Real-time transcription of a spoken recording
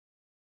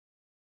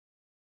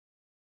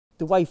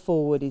the way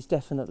forward is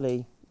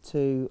definitely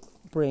to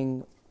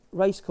bring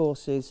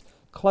racecourses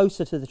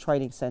closer to the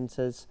training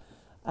centres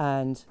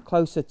and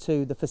closer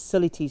to the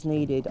facilities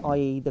needed,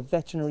 i.e. the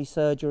veterinary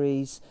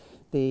surgeries,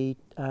 the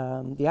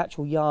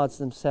actual yards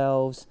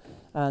themselves,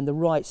 and the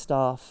right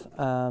staff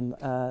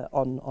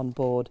on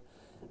board.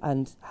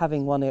 And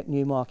having one at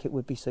Newmarket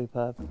would be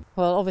superb.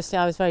 Well, obviously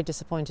I was very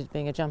disappointed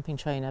being a jumping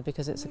trainer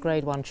because it's a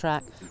Grade 1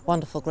 track,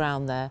 wonderful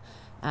ground there,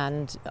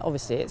 and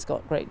obviously it's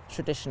got great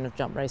tradition of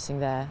jump racing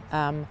there.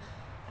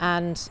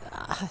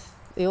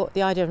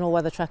 The idea of an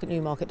all-weather track at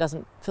Newmarket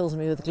fills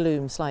me with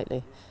gloom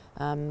slightly.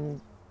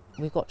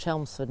 We've got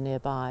Chelmsford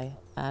nearby,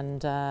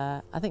 and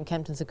I think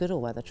Kempton's a good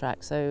all-weather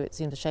track, so it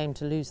seems a shame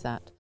to lose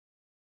that.